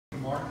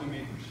Mark, you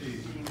may proceed.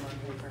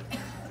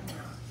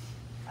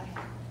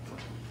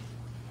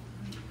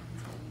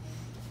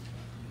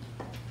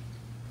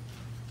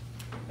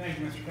 Thank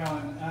you, Mr.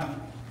 Cullen.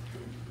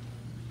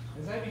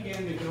 As I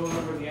begin to go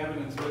over the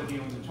evidence with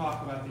you and to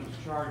talk about these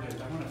charges,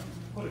 I want to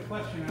put a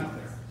question out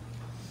there.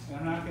 And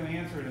I'm not going to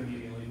answer it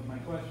immediately, but my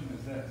question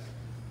is this.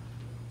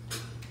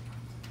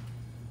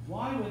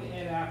 Why would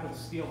Ed Apple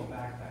steal a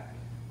backpack?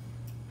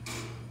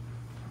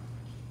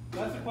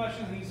 That's a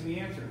question that needs to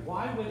be answered.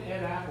 Why would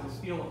Ed Apple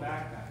steal a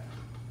backpack?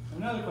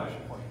 Another question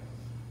for you.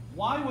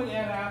 Why would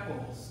Ed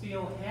Apple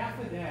steal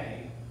half a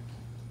day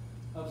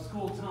of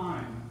school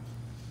time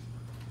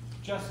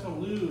just to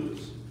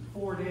lose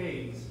 4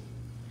 days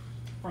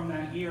from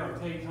that year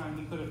of paid time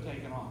he could have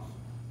taken off?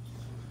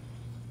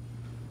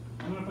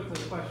 I'm going to put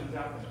those questions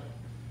out there.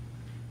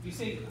 You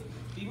see,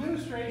 the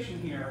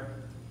administration here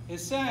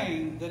is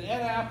saying that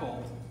Ed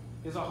Apple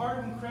is a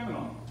hardened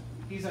criminal.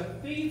 He's a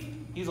thief,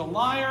 he's a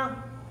liar,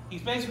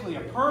 he's basically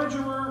a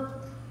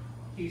perjurer,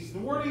 he's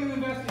thwarting an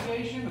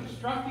investigation,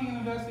 obstructing an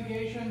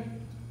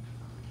investigation.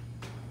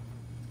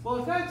 Well,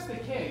 if that's the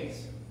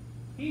case,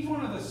 he's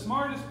one of the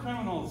smartest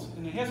criminals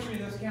in the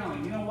history of this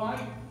county. You know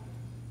why?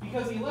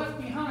 Because he left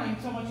behind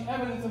so much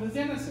evidence of his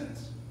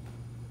innocence.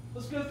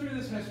 Let's go through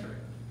this history.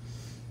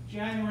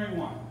 January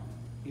 1,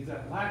 he's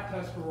at Lac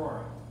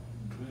Tuscarora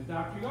with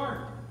Dr.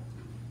 Yarger.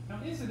 Now,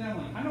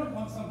 incidentally, I don't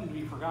want something to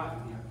be forgotten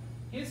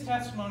here. His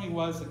testimony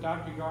was that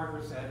Dr.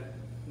 Yarger said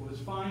it was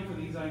fine for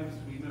these items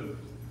to be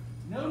moved.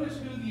 Notice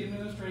who the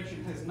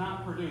administration has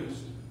not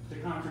produced to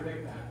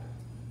contradict that.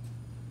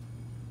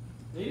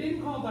 They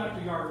didn't call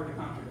Dr. Yarger to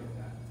contradict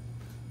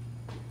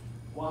that.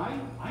 Why?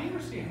 I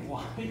understand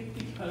why.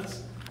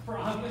 Because for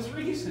obvious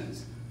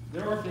reasons.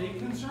 There are big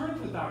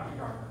concerns with Dr.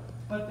 Yarger.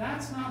 But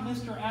that's not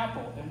Mr.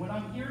 Apple. And what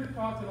I'm here to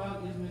talk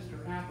about is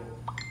Mr. Apple.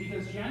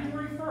 Because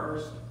January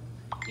 1st,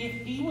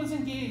 if he was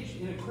engaged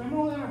in a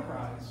criminal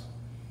enterprise,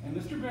 and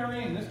Mr.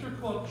 Berry and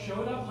Mr. Cook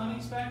showed up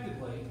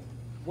unexpectedly,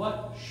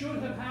 what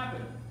should have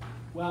happened?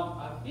 Well,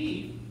 a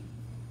thief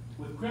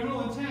with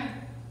criminal intent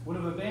would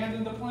have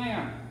abandoned the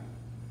plan,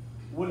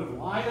 would have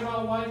lied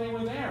about why they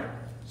were there,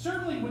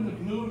 certainly wouldn't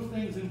have moved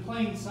things in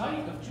plain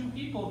sight of two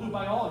people who,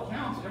 by all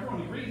accounts,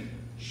 everyone agrees,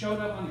 showed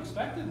up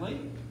unexpectedly.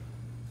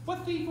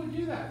 What thief would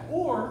do that?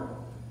 Or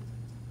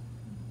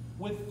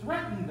would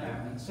threaten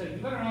them and say, you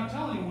better not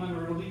tell anyone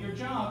or it'll leave your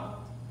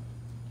job,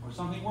 or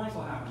something worse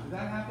will happen. Did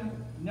that happen?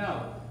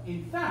 No.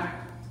 In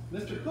fact,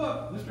 Mr.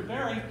 Cook, Mr.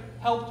 Berry,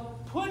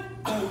 helped put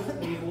those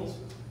tables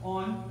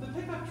on the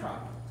pickup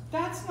truck.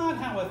 That's not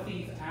how a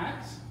thief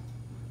acts.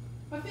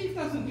 A thief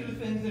doesn't do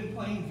things in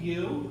plain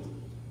view.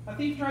 A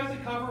thief tries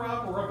to cover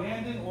up or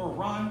abandon or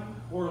run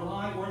or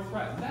lie or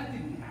threaten. That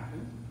didn't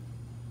happen.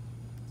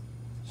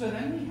 So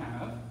then we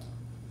have,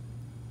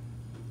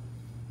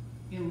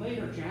 in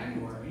later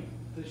January,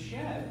 the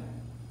shed,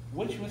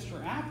 which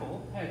Mr.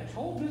 Apple had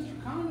told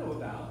Mr. Kondo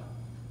about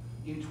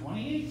in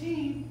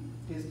 2018,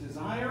 his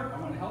desire, I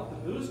want to help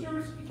the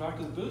boosters. He talked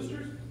to the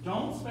boosters.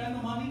 Don't spend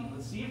the money.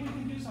 Let's see if we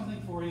can do something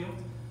for you.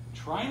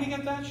 Trying to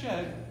get that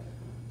shed.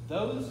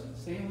 Those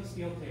stainless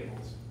steel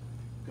tables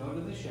go to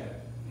the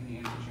shed in the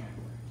end of January.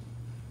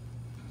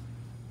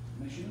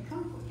 Mission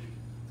accomplished.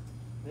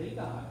 They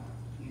got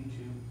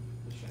into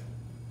the shed.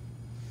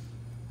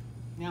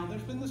 Now,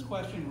 there's been this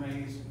question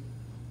raised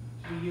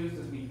to be used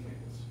as meat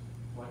tables.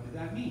 What did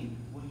that mean?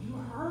 Well, you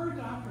heard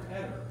Dr.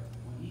 Eder,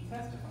 when he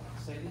testified,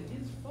 say that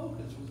his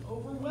focus was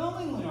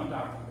overwhelmingly on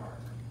Dr.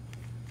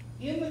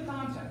 Yarger. In the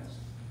context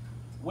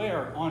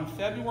where, on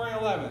February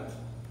 11th,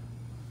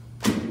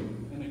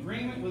 an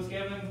agreement was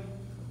given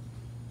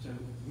to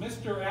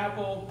Mr.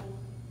 Apple,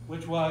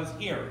 which was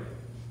here.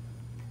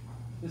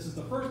 This is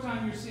the first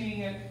time you're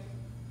seeing it,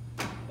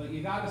 but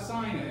you got to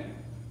sign it.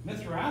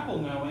 Mr. Apple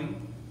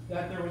knowing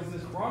that there was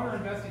this broader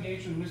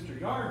investigation of Mr.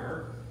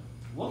 Yarger,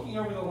 looking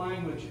over the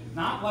language,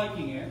 not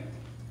liking it,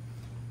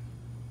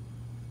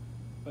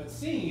 but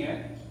seeing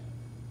it,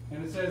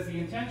 and it says the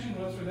intention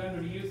was for them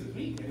to be used as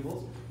meat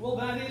tables. Well,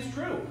 that is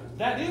true.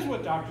 That is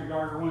what Dr.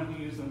 Yarger wanted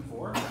to use them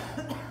for.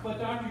 But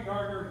Dr.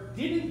 Yarger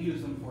didn't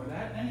use them for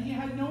that, and he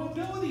had no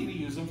ability to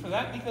use them for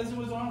that because it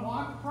was on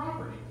locked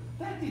property.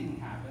 That didn't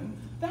happen.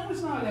 That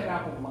was not Ed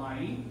Apple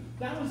lying.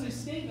 That was a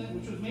statement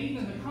which was made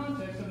in the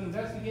context of an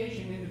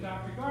investigation into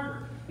Dr.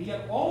 Yarger. And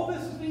yet all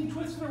this is being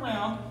twisted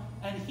around,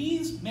 and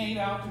he's made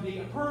out to be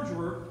a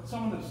perjurer,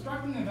 someone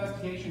obstructing the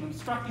investigation,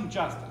 obstructing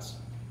justice.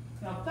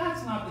 Now,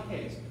 that's not the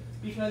case.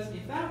 Because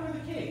if that were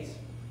the case,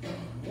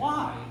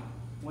 why,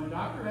 when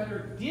Dr.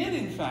 Eder did,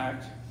 in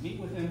fact, meet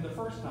with him the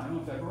first time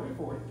on February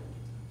 4th,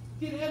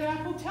 did Ed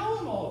Apple tell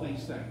him all of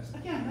these things?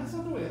 Again, that's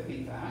not the way a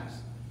thief acts.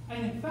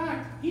 And in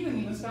fact, he didn't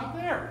even stop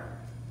there.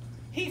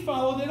 He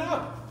followed it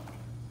up.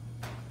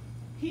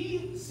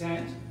 He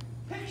sent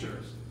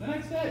pictures the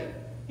next day.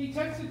 He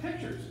texted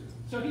pictures.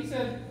 So he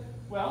said,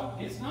 well,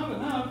 it's not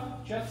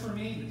enough just for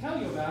me to tell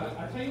you about it.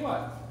 I tell you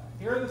what,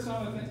 here are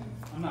some of the things.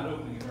 I'm not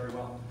opening it very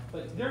well,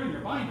 but they're in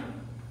your binder.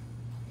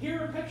 Here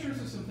are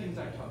pictures of some things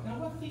I took. Now,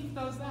 what thief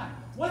does that?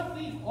 What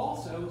thief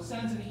also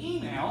sends an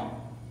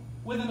email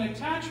with an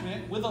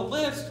attachment with a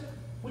list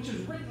which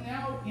is written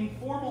out in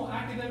formal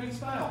academic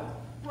style.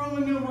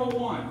 Roman numeral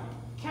 1,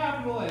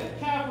 capital A,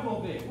 capital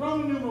B,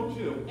 Roman numeral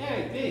 2,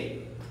 A,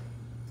 B.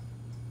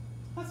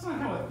 That's not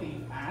how a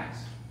thief acts.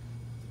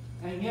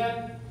 And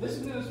yet, this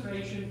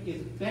administration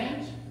is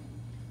bent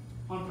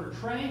on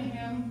portraying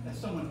him as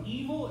someone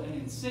evil and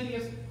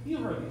insidious. You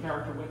heard the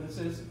character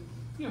witnesses.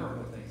 You heard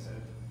what they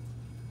said.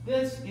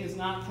 This is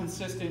not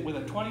consistent with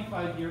a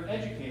 25-year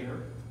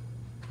educator.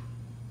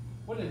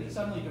 What, did he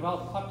suddenly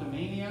develop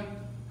kleptomania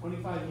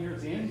 25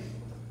 years in?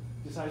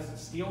 Decides to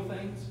steal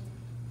things?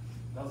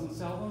 Doesn't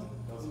sell them?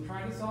 Doesn't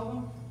try to sell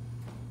them?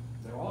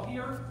 They're all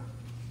here.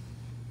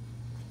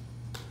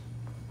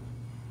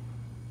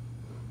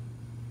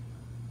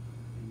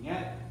 And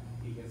yet,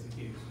 he gets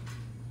accused.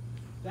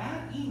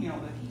 That email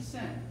that he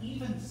sent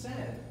even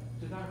said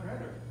to Dr.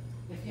 Eder,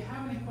 if you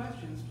have any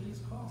questions, please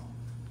call.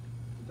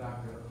 The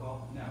Dr. Eder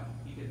called? No,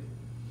 he didn't.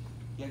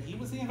 Yet he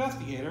was the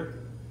investigator.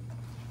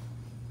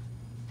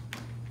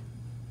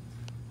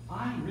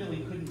 I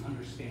really couldn't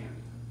understand,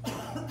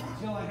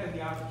 until I had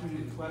the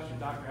opportunity to question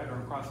Dr. Eder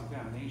on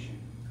cross-examination,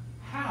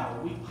 how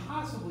we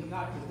possibly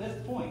got to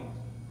this point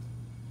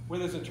where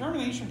there's a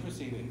termination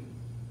proceeding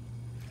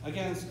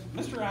against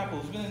Mr. Apple,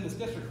 who's been in this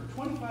district for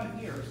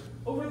 25 years,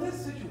 over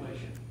this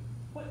situation.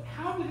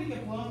 How did it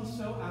get blown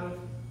so out of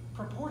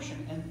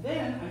proportion? And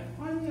then I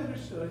finally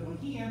understood when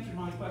he answered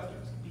my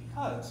questions,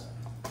 because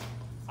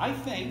I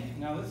think,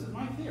 now this is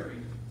my theory,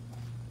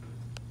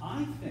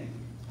 I think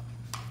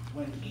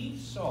when he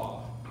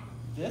saw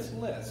this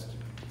list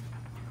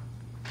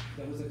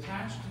that was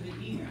attached to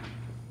the email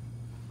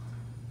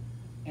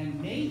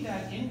and made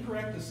that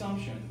incorrect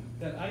assumption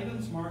that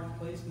items marked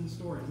placed in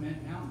storage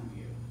meant Mountain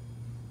View,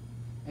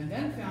 and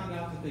then found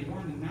out that they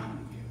weren't in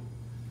Mountain View,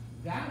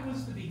 that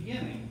was the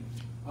beginning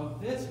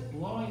of this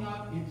blowing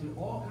up into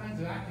all kinds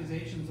of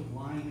accusations of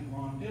lying and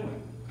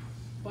wrongdoing.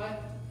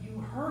 But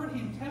you heard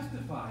him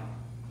testify.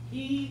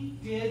 He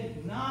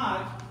did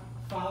not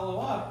follow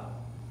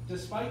up,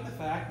 despite the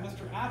fact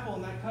Mr. Apple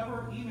in that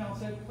cover email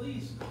said,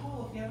 please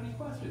call if you have any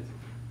questions.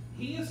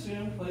 He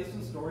assumed placed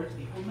in storage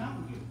equal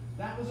Mountain View.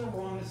 That was a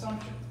wrong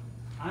assumption.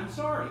 I'm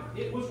sorry,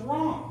 it was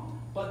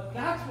wrong. But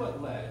that's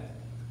what led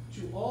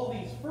to all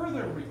these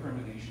further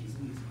recriminations,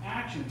 these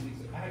actions,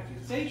 these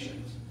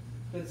accusations,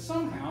 that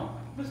somehow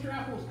Mr.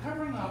 Apple was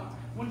covering up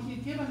when he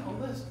had given a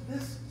list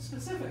this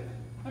specific.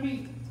 I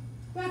mean,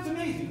 that's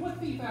amazing. What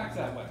thief acts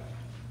that way?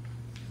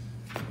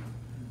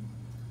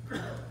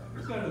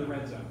 Let's go to the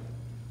red zone.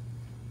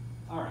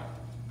 All right.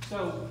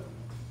 So,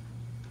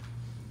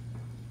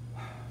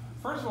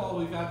 first of all,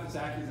 we've got this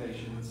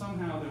accusation that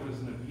somehow there was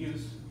an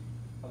abuse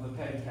of the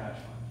petty cash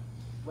fund.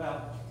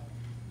 Well,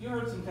 you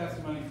heard some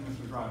testimony from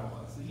Mr.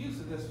 Driverless. The use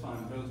of this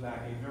fund goes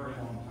back a very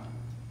long time.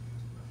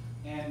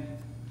 And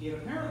it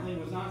apparently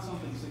was not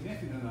something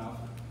significant enough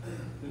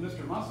that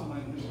Mr.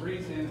 Musselman, who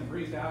breezed in and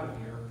breezed out of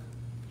here,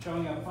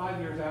 showing up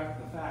 5 years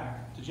after the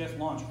fact to just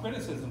launch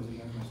criticisms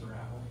against Mr.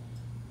 Apple,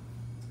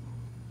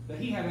 that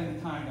he had any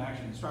time to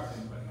actually instruct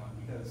anybody on,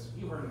 because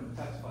you heard him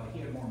testify he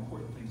had more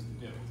important things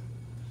to do.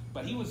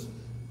 But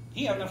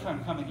he had enough time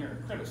to come in here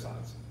and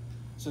criticize.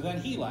 So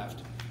then he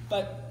left.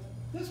 But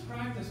this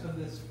practice of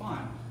this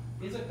fund,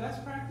 is it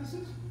best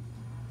practices?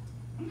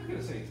 I'm not going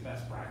to say it's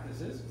best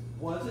practices.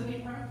 Was it a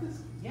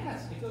practice?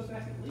 Yes, it goes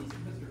back at least to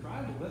Mr.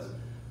 Driverless.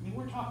 I mean,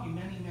 we're talking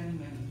many, many,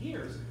 many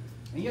years.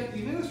 And yet the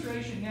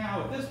administration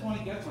now, at this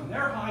point, gets on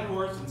their high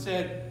horse and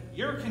said,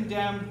 you're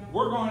condemned,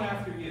 we're going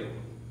after you.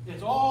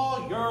 It's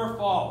all your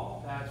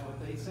fault. That's what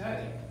they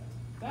say.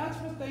 That's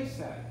what they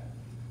say.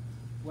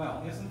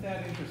 Well, isn't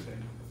that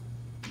interesting?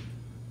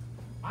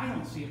 I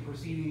don't see a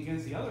proceeding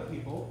against the other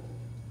people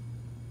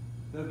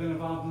that have been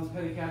involved in this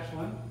petty cash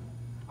fund.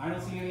 I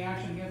don't see any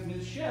action against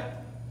Ms. Shipp.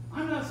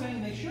 I'm not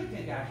saying they should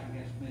take action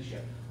against Ms.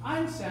 Shipp.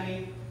 I'm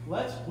saying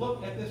let's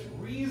look at this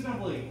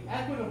reasonably,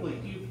 equitably.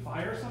 Do you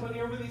fire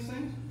somebody over these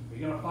things? Are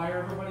you going to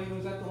fire everybody who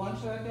was at the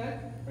lunch that day?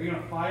 Are you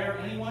going to fire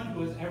anyone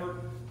who has ever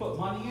put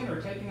money in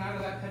or taken out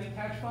of that petty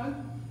cash fund?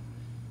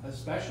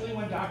 Especially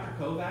when Dr.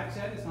 Kovac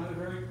said it's not a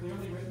very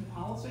clearly written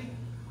policy.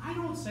 I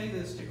don't say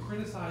this to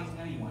criticize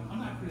anyone. I'm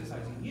not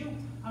criticizing you.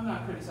 I'm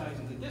not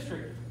criticizing the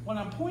district. What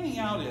I'm pointing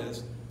out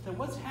is that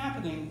what's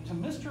happening to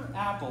Mr.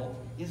 Apple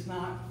is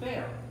not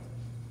fair.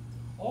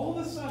 All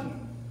of a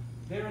sudden,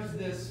 there's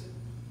this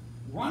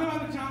run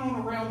out of town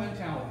on a rail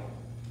mentality.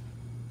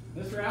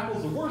 Mr.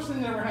 Apple's the worst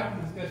thing that ever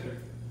happened in this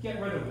district.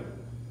 Get rid of him.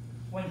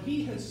 When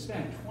he has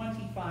spent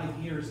 25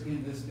 years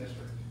in this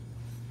district.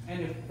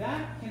 And if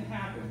that can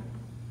happen,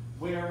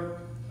 where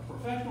a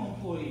professional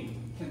employee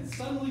can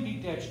suddenly be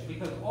ditched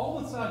because all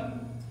of a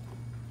sudden,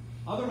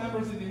 other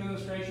members of the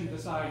administration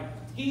decide,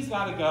 he's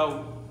got to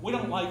go, we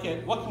don't like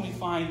it, what can we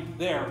find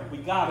there? We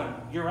got him,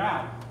 you're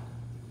out.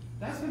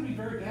 That's going to be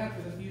very bad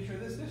for the future of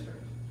this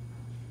district.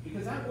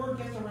 Because that word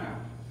gets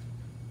around.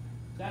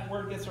 That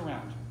word gets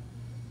around.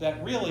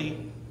 That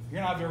really,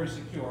 you're not very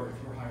secure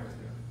if you're hired there.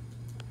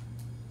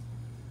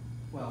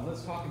 Well,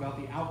 let's talk about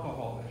the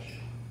alcohol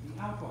issue.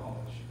 The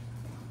alcohol issue.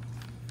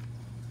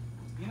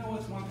 You know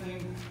what's one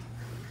thing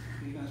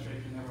the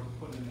administration never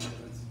put in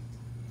evidence?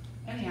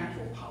 any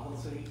actual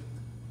policy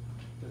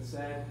that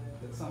said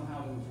that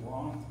somehow it was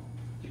wrong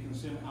to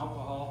consume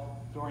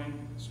alcohol during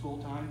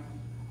school time?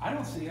 I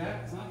don't see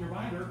that. It's not in your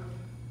binder.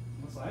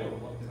 Unless I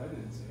overlooked it, I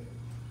didn't see it.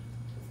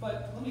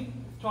 But let me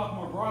talk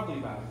more broadly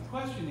about it. The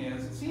question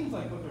is, it seems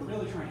like what they're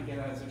really trying to get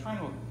at is they're trying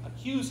to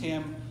accuse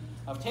him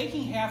of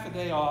taking half a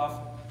day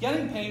off,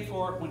 getting paid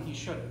for it when he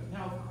shouldn't.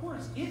 Now, of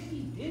course, if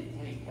he did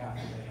take half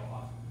a day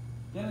off,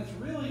 then it's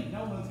really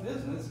no one's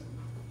business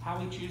how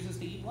he chooses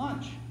to eat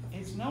lunch.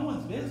 It's no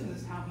one's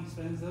business how he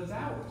spends those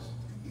hours.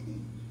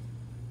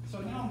 So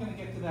now I'm going to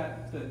get to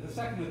that, the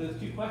second of those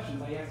two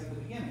questions I asked at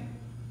the beginning.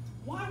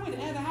 Why would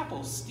Ed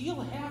Apple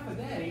steal half a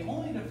day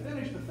only to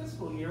finish the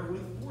fiscal year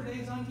with 4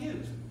 days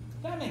unused?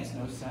 That makes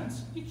no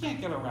sense. You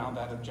can't get around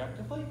that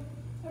objectively.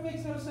 That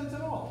makes no sense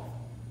at all.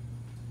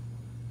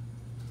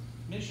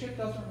 Ms. Schick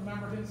doesn't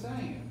remember him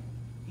saying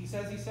it. He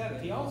says he said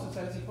it. He also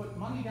says he put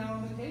money down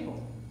on the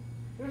table.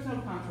 There's no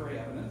contrary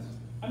evidence.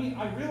 I mean,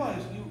 I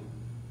realize you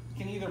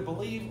can either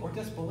believe or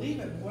disbelieve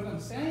it. What I'm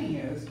saying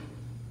is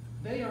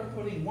they are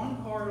putting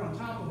one card on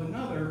top of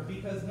another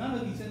because none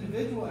of these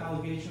individual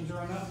allegations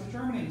are enough to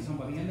terminate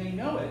somebody, and they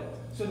know it.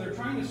 So they're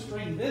trying to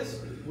string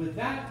this with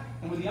that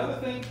and with the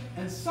other thing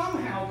and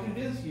somehow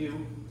convince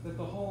you that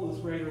the whole is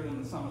greater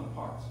than the sum of the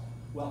parts.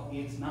 Well,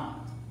 it's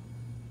not.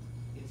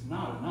 It's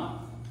not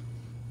enough.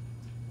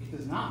 It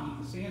does not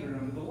meet the standard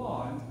under the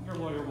law, and your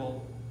lawyer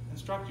will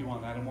instruct you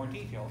on that in more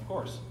detail, of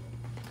course.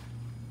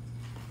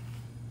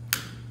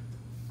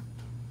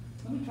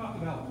 Let me talk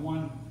about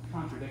one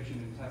contradiction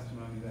in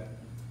testimony that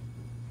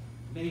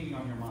may be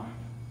on your mind.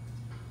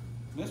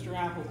 Mr.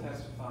 Apple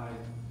testified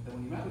that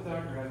when he met with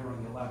Dr. Etter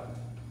on the 11th,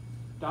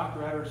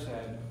 Dr. Etter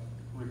said,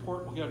 "The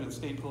report will go to the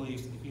state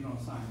police if you don't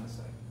sign this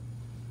thing."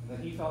 And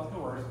that he felt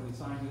coerced, but he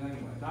signed it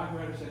anyway. Dr.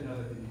 Etter said, no,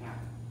 that didn't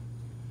happen.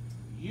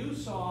 You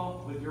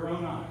saw with your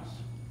own eyes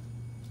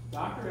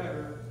Dr.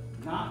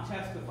 Etter not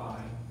testify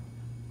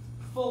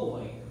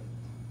fully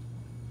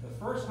the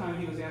first time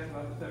he was asked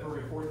about the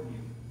February 4th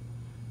meeting.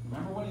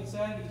 Remember what he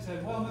said? He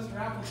said, well, Mr.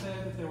 Apple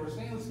said that there were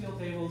stainless steel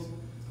tables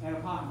and a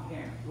pot and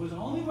pan. It was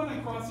only when I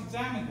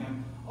cross-examined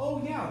him,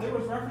 oh yeah, there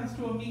was reference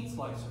to a meat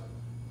slicer.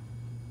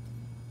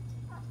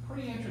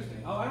 Pretty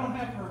interesting. Oh, I don't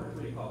have perfect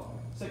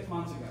recall. 6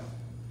 months ago.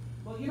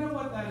 Well, you know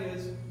what that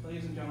is,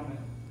 ladies and gentlemen?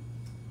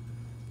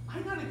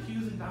 I'm not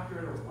accusing Dr.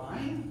 Etter of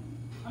lying.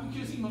 I'm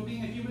accusing him of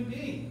being a human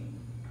being.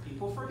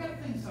 People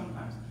forget things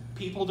sometimes.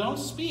 People don't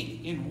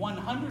speak in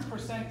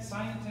 100%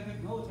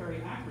 scientific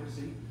military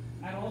accuracy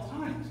at all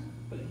times.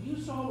 But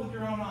you saw with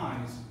your own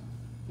eyes,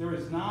 there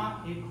is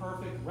not a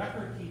perfect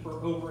record keeper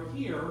over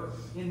here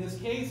in this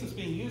case that's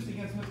being used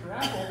against Mr.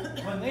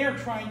 Apple when they are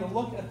trying to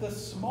look at the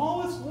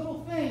smallest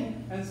little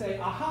thing and say,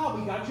 aha,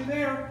 we got you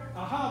there,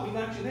 aha, we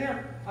got you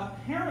there.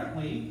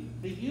 Apparently,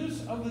 the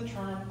use of the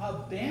term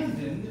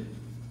abandoned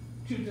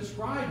to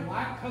describe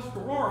Lac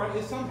Tuscarora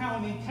is somehow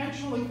an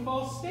intentionally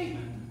false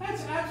statement.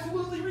 That's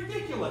absolutely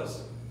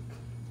ridiculous.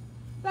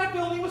 That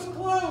building was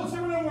closed.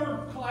 There were no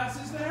more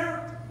classes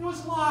there. It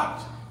was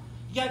locked.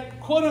 Yet,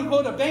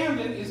 quote-unquote,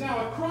 abandoned is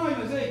now a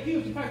crime as they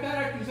accused. In fact, that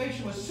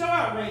accusation was so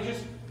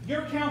outrageous,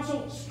 your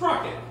counsel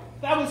struck it.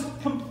 That was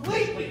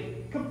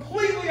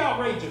completely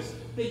outrageous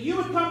that you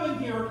would come in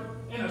here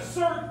and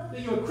assert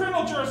that you had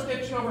criminal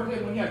jurisdiction over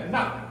him when you had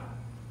nothing.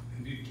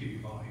 And you'd keep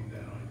your volume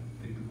down.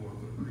 I think the board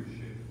would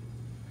appreciate it.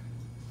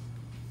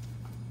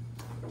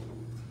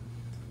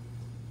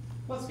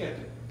 Let's get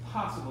to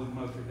possibly the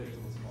most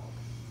ridiculous of all.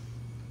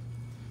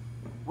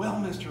 Well,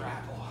 Mr.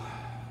 Apple,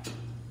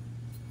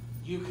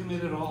 you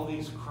committed all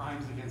these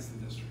crimes against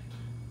the district.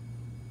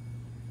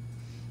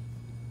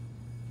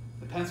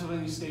 The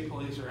Pennsylvania State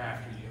Police are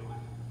after you.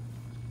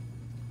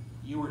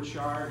 You were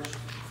charged,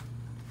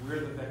 we're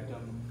the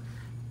victim,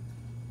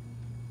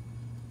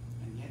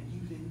 and yet you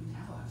didn't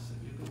tell us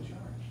that you've been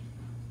charged.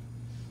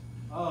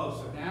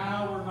 Oh, so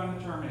now we're going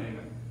to terminate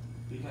him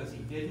because he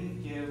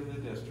didn't give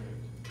the district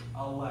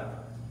a letter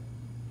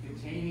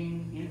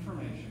containing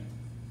information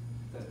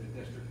that the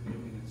district knew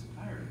in its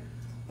entirety.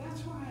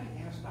 That's why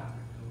I asked Dr.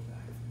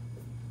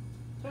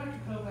 Dr.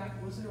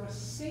 Kovac, was there a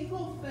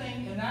single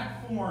thing in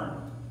that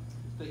form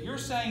that you're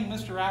saying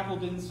Mr. Apple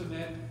didn't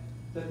submit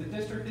that the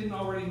district didn't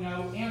already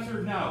know?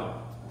 Answer,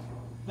 no.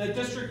 The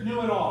district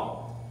knew it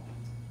all.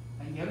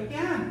 And yet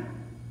again,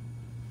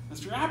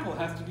 Mr. Apple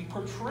has to be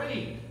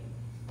portrayed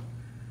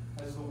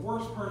as the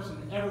worst person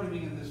ever to be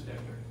in this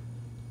district.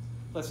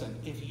 Listen,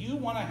 if you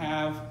want to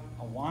have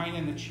a wine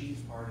and a cheese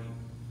party,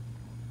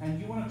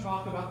 and you want to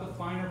talk about the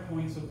finer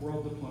points of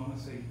world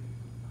diplomacy,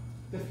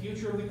 the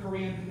future of the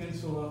Korean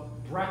Peninsula,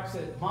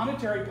 Brexit,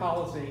 monetary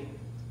policy,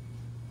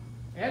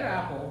 Ed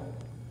Apple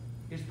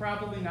is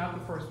probably not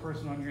the first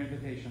person on your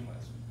invitation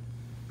list.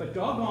 But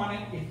doggone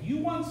it, if you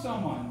want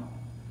someone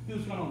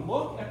who's going to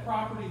look at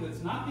property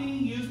that's not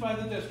being used by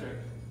the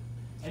district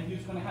and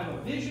who's going to have a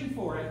vision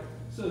for it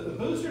so that the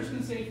boosters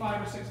can save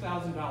 $5,000 or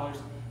 $6,000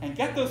 and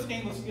get those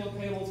stainless steel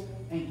tables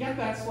and get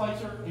that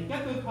slicer and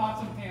get those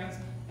pots and pans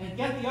and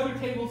get the other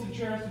tables and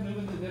chairs to move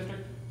into the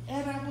district,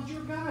 Ed Apple's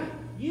your guy.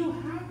 You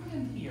have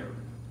him here.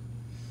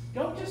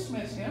 Don't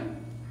dismiss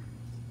him.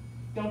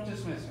 Don't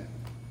dismiss him.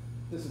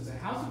 This is a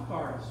house of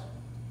cards.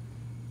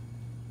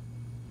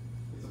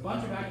 It's a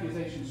bunch of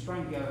accusations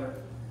strung together.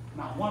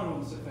 Not one of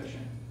them is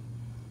sufficient.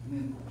 And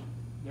in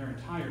their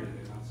entirety,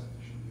 they're not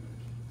sufficient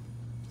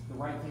either. The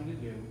right thing to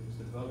do is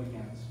to vote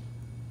against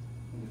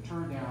and to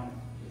turn down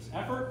this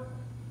effort.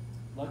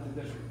 Let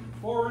the district move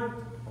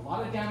forward. A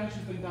lot of damage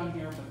has been done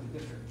here, but the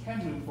district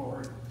can move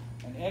forward.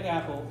 And Ed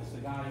Apple is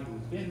the guy who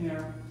has been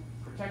there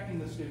protecting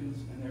the students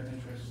and their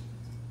interests.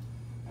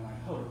 And I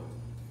hope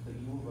that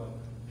you will vote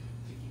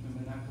to keep him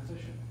in that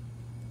position,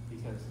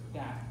 because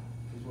that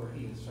is where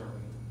he is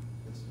serving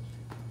this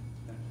district.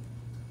 Thank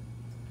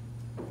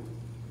you.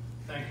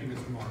 Thank you,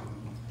 Mr. Martin.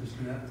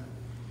 Mr. Net?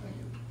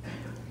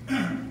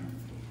 Thank you.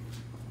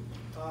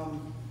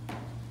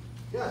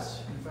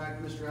 Yes, in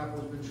fact, Mr.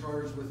 Apple has been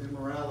charged with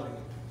immorality.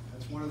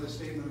 That's one of the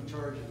statement of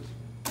charges.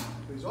 But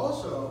he's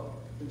also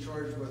been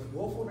charged with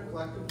willful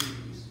neglect of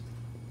duties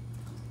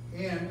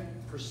and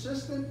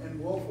persistent and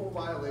willful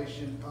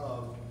violation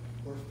of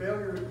or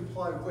failure to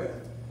comply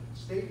with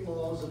state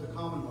laws of the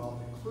Commonwealth,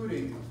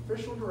 including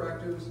official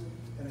directives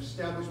and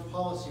established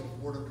policy of the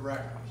Board of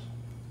Directors.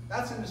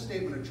 That's in the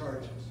statement of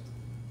charges.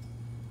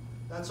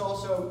 That's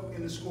also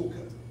in the school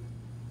code.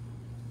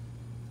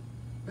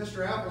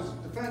 Mr. Apple's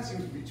defense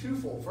seems to be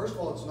twofold. First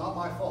of all, it's not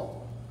my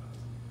fault.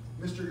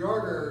 Mr.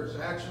 Yarger's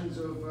actions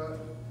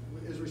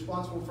is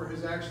responsible for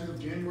his actions of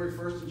January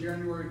 1st to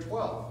January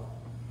 12th.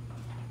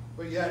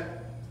 But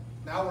yet,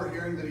 now we're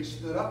hearing that he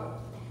stood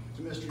up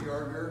to Mr.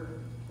 Yarger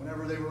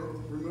whenever they were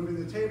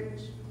removing the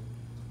tables.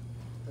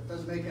 That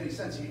doesn't make any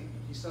sense.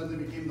 He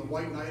suddenly became the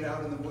white knight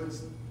out in the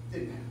woods.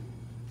 Didn't happen.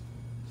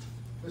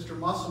 Mr.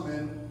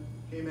 Musselman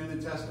came in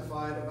and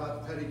testified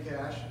about the petty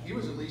cash. He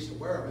was at least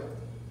aware of it.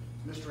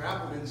 Mr.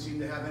 Apple didn't seem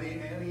to have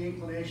any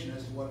inclination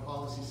as to what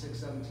Policy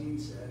 617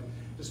 said,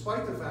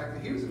 despite the fact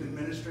that he was an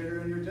administrator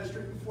in your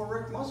district before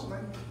Rick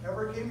Musselman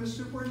ever became the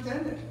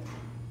superintendent.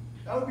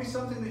 That would be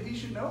something that he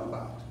should know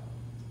about.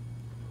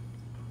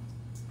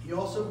 He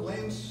also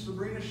blames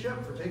Sabrina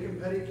Shipp for taking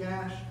petty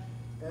cash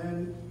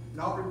and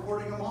not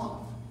reporting him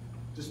off,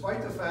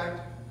 despite the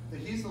fact that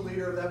he's the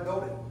leader of that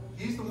building.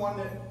 He's the one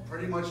that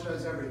pretty much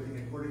does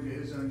everything according to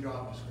his own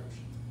job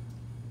description.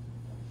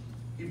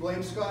 He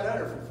blames Scott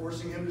Etter for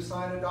forcing him to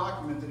sign a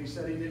document that he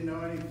said he didn't know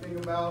anything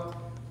about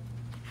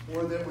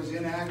or that was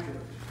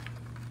inaccurate.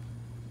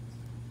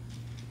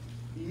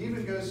 He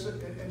even goes,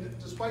 and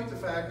despite the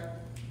fact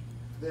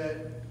that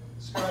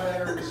Scott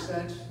Etter was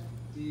sent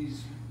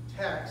these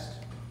texts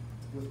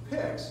with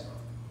pics,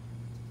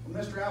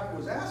 when Mr. Apple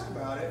was asked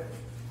about it,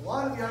 a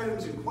lot of the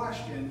items in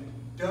question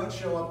don't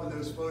show up in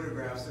those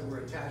photographs that were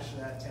attached to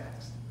that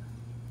text.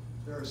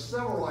 There are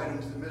several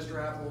items that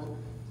Mr. Apple,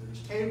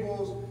 there's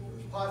tables,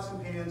 there's pots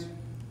and pans,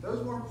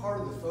 those weren't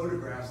part of the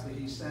photographs that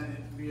he sent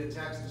via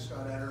text to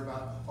Scott Etter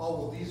about, oh,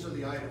 well, these are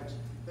the items.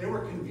 They were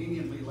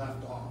conveniently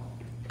left off.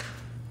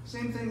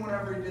 Same thing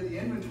whenever he did the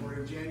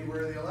inventory of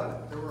January the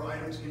 11th. There were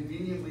items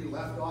conveniently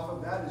left off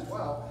of that as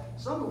well,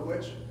 some of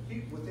which,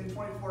 within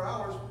 24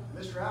 hours,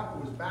 Mr.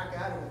 Apple was back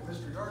at it with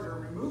Mr.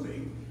 Yarger,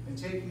 removing and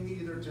taking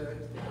either to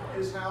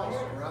his house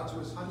or out to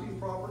his hunting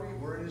property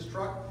or in his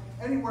truck,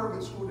 anywhere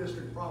but school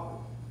district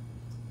property.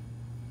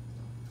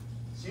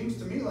 Seems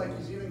to me like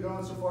he's even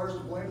gone so far as to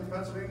blame the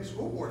Pennsylvania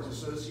School Boards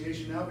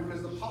Association now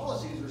because the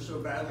policies are so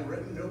badly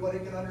written nobody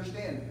can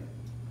understand them,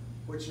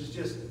 which is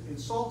just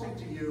insulting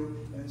to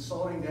you and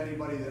insulting to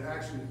anybody that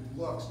actually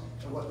looks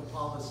at what the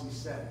policy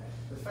said.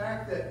 The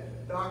fact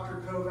that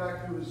Dr.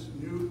 Kovac, who is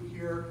new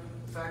here,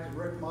 the fact that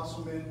Rick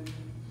Musselman,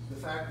 the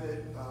fact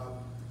that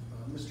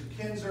Mr.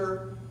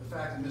 Kinzer, the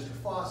fact that Mr.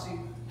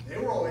 Fossey, they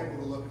were all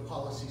able to look at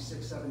Policy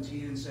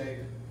 617 and say,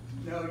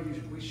 no,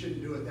 we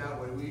shouldn't do it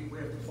that way. We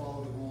have to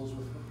follow the rules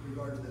with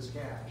regard to this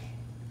cash.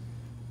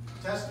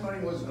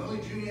 Testimony was that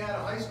only Juniata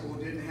High School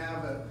didn't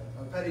have a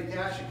petty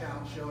cash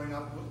account showing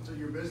up to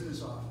your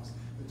business office.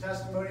 The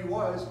testimony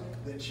was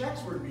that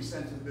checks were to be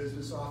sent to the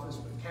business office,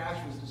 but cash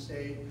was to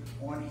stay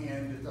on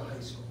hand at the high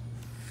school.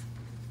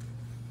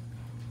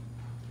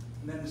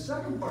 And then the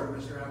second part of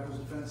Mr. Apple's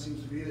defense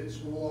seems to be that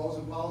school laws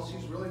and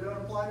policies really don't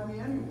apply to me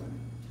anyway.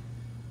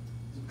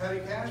 The petty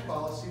cash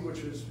policy,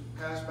 which was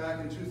passed back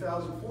in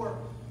 2004,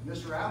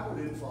 Mr. Apple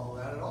didn't follow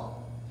that at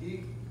all.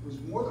 He was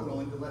more than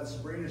willing to let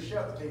Sabrina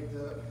Shipp take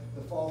the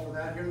fall for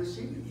that here this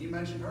evening. He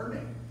mentioned her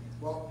name.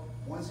 Well,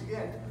 once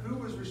again, who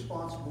was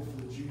responsible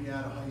for the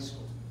Juniata High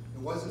School?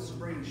 It wasn't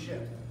Sabrina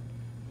Shipp.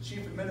 The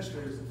chief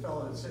administrator is the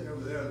fellow that's sitting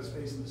over there that's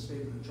facing the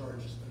statement of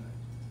charges tonight.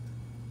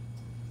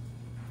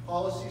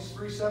 Policies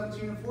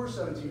 317 and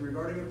 417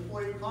 regarding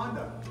employee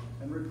conduct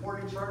and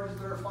reporting charges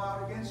that are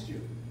filed against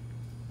you.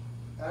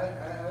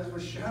 As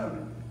was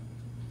shown,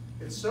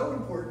 it's so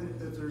important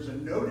that there's a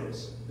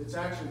notice that's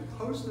actually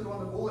posted on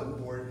the bulletin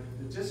board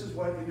that this is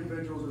what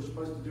individuals are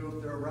supposed to do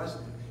if they're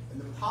arrested.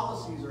 And the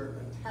policies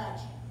are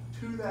attached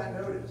to that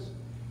notice.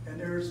 And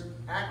there's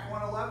Act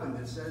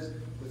 111 that says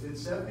within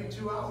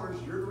 72 hours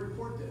you're to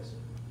report this.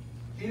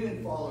 He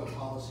didn't follow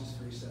Policies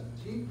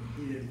 317.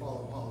 He didn't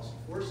follow Policy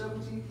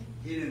 417.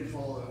 He didn't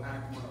follow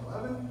Act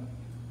 111.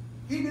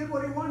 He did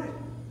what he wanted.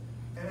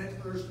 And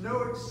there's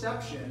no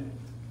exception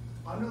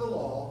under the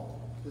law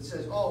that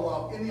says, oh,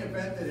 well, in the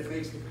event that it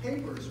makes the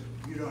papers,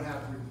 you don't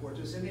have to report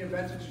this. In the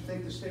event that you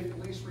think the state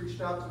police reached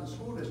out to the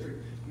school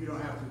district, you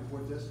don't have to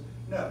report this.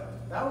 No,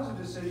 that was a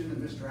decision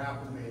that Mr.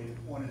 Apple made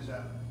on his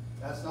own.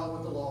 That's not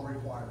what the law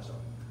requires of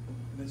him.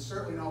 And it's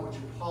certainly not what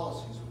your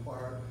policies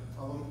require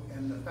of him.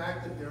 And the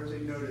fact that there is a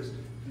notice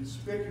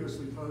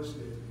conspicuously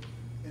posted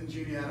in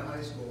Juniata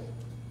High School,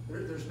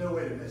 there's no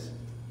way to miss it.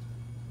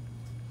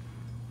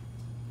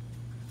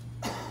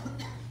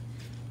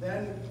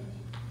 Then,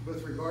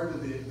 with regard to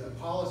the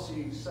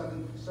policy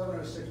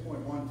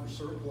 706.1 for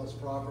surplus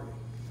property,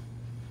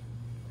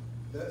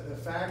 the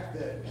fact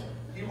that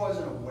he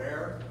wasn't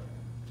aware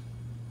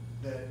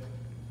that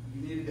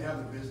you needed to have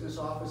the business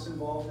office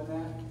involved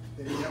in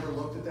that he never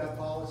looked at that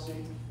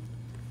policy.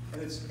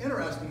 And it's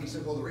interesting, he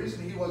said, well, the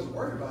reason he wasn't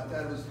worried about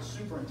that was the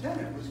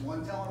superintendent was the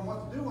one telling him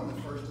what to do on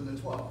the 1st and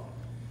the 12th.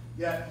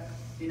 Yet,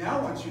 he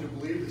now wants you to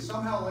believe that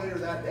somehow later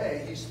that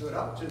day, he stood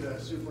up to the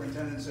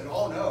superintendent and said,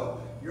 oh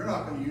no, you're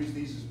not going to use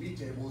these as beat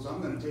tables,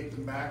 I'm going to take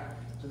them back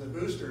to the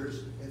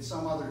boosters at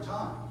some other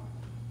time.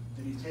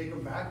 Did he take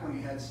them back when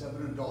he had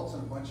 7 adults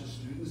and a bunch of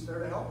students there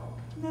to help?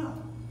 No.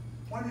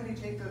 When did he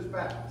take those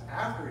back?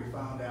 After he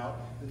found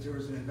out that there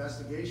was an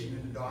investigation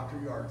into Dr.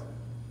 Yardley.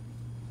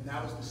 And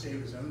that was to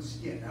save his own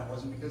skin. That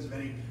wasn't because of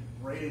any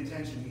great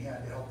intention he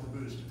had to help the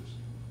boosters.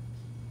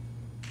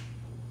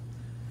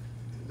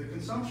 The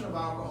consumption of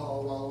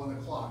alcohol while on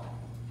the clock.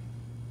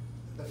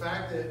 The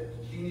fact that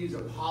he needs a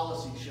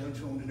policy shown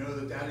to him to know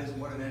that that isn't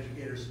what an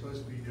educator is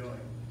supposed to be doing.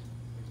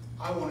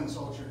 I won't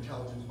insult your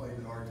intelligence by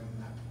even arguing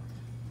that point.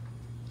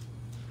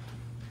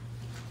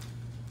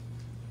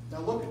 Now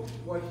look at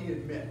what he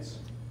admits.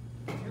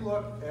 If you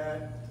look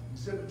at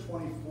Exhibit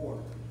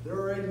 24, there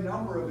are a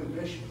number of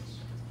admissions.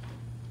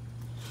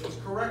 It's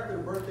correct that a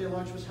birthday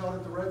lunch was held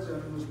at the Red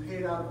Zone and was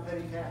paid out of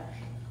petty cash.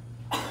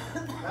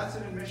 That's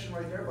an admission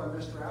right there by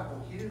Mr.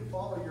 Apple. He didn't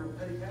follow your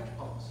petty cash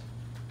policy.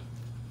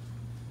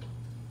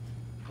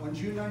 On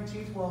June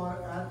 19th, while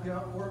at the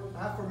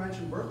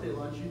aforementioned birthday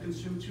lunch, you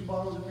consumed 2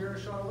 bottles of beer and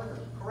a shot of liquor.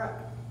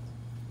 Correct.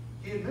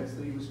 He admits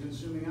that he was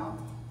consuming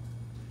alcohol.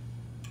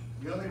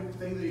 The only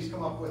thing that he's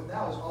come up with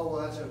now is, oh,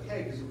 well, that's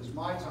okay because it was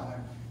my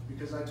time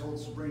because I told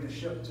Sabrina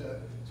Shipp to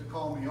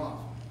call me off.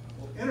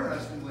 Well,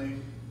 interestingly,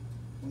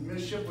 when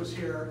Ms. Shipp was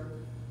here,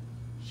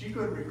 she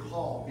couldn't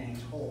recall being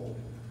told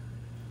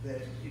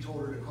that he told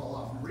her to call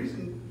off. And the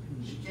reason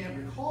she can't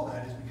recall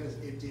that is because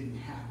it didn't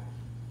happen.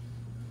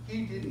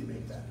 He didn't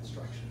make that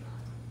instruction.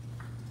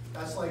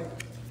 That's like,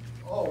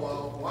 oh,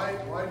 well,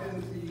 why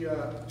didn't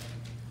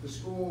the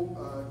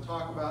school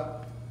talk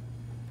about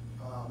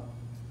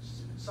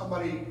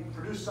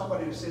produce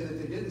somebody to say that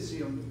they didn't see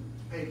him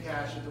pay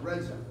cash at the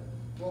Red Zone?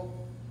 Well,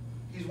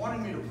 he's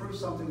wanting me to prove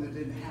something that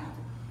didn't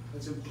happen.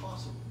 That's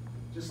impossible.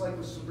 Just like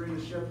with Sabrina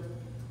Shipp,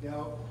 you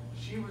know,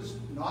 she was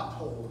not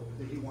told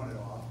that he wanted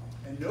off,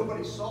 and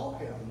nobody saw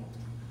him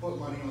put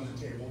money on the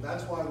table.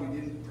 That's why we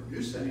didn't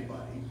produce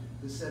anybody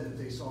that said that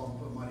they saw him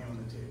put money on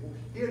the table.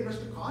 He had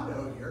Mr.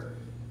 Kondo here.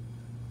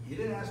 He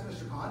didn't ask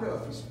Mr. Kondo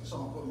if he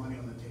saw him put money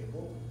on the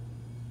table,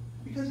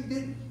 because he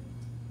didn't.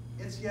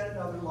 It's yet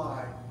another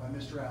lie by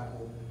Mr.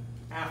 Apple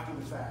after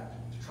the fact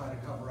to try to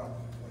cover up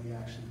what he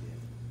actually did.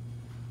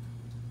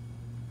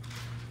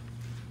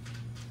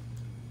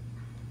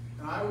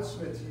 And I would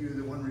submit to you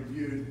that when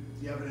reviewed,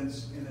 the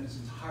evidence in its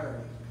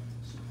entirety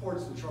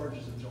supports the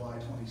charges of July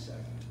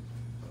 22nd.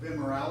 Of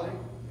immorality,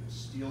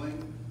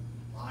 stealing,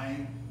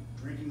 lying,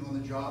 drinking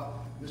on the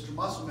job. Mr.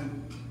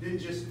 Musselman didn't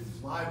just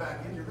fly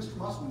back in here. Mr.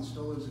 Musselman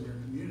still lives in your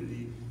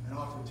community and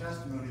offered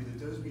testimony that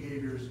those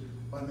behaviors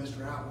by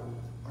Mr. Apple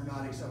are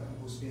not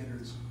acceptable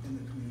standards in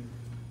the community.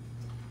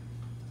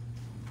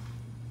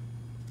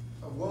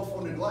 Of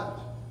willful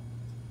neglect.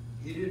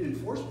 He didn't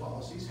enforce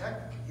policies.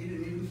 Heck, he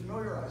didn't even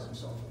familiarize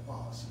himself with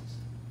policies.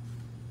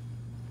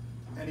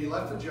 And he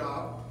left the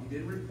job, he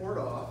didn't report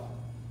off,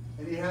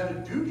 and he had a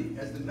duty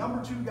as the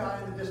 #2 guy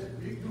in the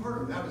district. You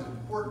heard him, that was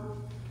important.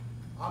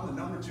 I'm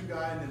the #2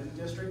 guy in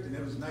the district, and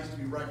it was nice to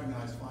be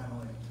recognized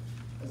finally.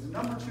 As the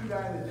 #2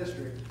 guy in the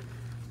district,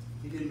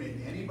 he didn't make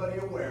anybody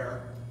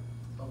aware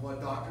of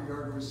what Dr.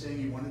 Yardley was saying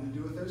he wanted to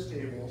do with those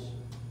tables.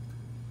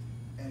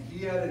 And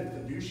he had a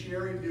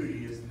fiduciary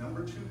duty as the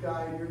 #2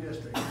 guy in your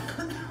district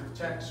to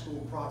protect school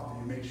property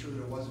and make sure that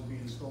it wasn't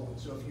being stolen.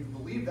 So if you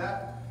believe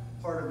that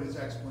part of his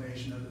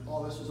explanation of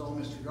all this was all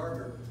Mr.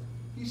 Gardner,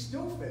 he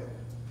still failed.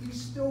 He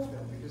still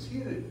failed because he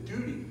had a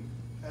duty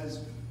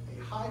as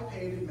a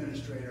high-paid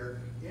administrator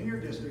in your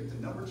district, the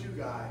 #2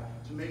 guy,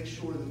 to make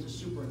sure that the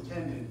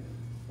superintendent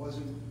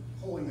wasn't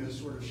pulling those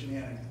sort of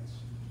shenanigans.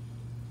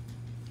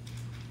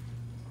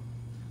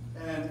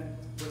 And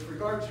with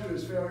regard to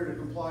his failure to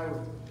comply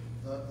with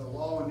the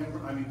law, and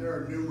there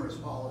are numerous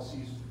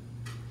policies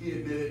he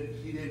admitted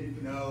he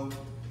didn't know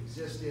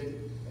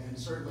existed, and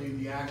certainly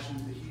the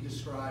actions that he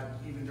described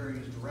even during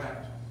his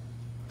direct.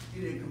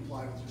 He didn't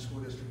comply with your school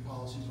district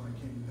policies when it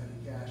came to petty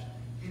cash.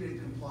 He didn't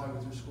comply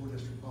with your school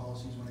district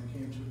policies when it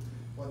came to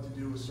what to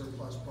do with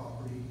surplus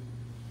property.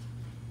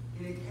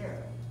 He didn't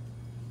care.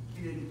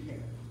 He didn't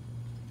care.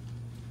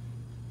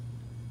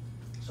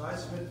 So I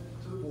submit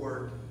to the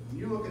board, when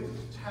you look at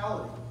the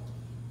totality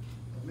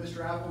of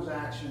Mr. Apple's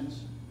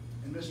actions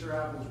and Mr.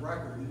 Apple's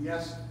record, and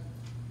yes,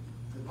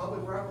 the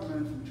public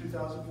reprimand from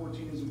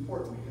 2014 is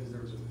important because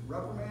there was a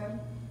reprimand,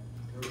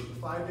 there was the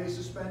 5-day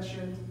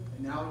suspension,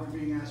 and now you're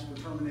being asked for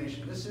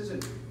termination. This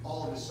isn't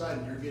all of a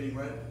sudden you're getting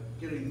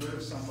rid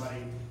of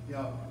somebody, you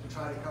know, to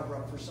try to cover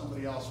up for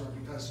somebody else, or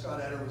because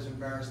Scott Etter was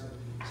embarrassed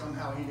that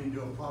somehow he didn't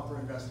do a proper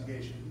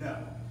investigation. No,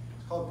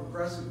 it's called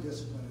progressive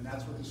discipline, and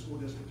that's what the school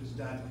district has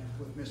done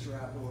with Mr.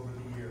 Apple over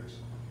the years.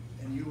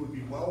 And you would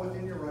be well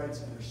within your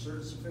rights, and there's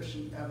certain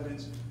sufficient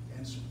evidence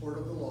and support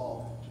of the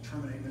law to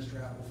terminate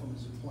Mr. Apple from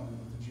his employment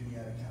with the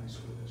Juniata County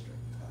School District.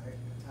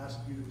 I ask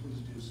you to please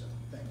do so.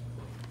 Thank you.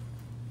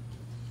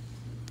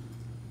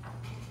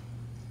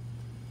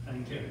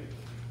 Thank you.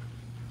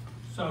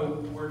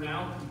 So we're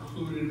now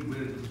concluded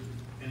with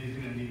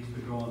anything that needs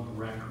to go on the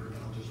record.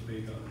 I'll just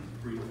make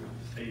a brief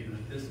statement.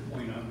 At this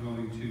point, I'm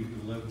going to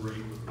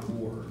deliberate with the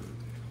board.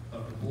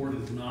 The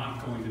board is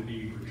not going to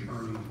be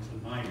returning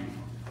tonight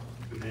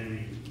with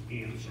any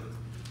answer.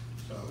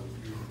 So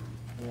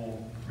you're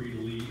all free to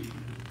leave.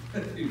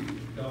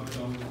 Don't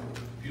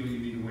feel you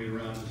need to wait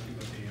around to see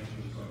what the answer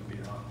is going to be.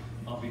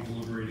 I'll be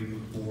deliberating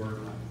with the board,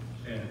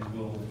 and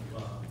we'll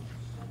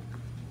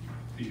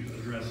be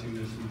addressing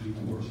this in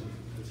due course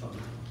at some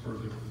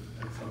further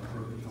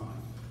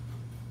time.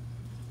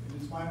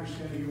 And it's my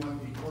understanding you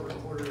want the court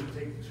reporter to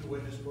take the 2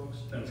 witness books?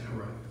 That's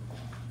correct.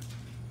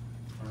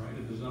 All right,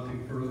 if there's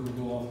nothing further,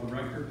 we'll go off the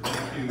record.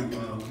 Thank you,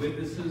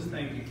 witnesses.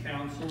 Thank you,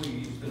 counsel. You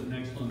each did an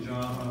excellent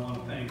job. I want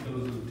to thank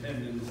those in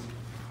attendance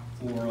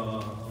for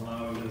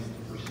allowing us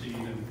to proceed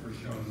and for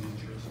showing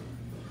interest.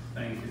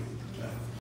 Thank you.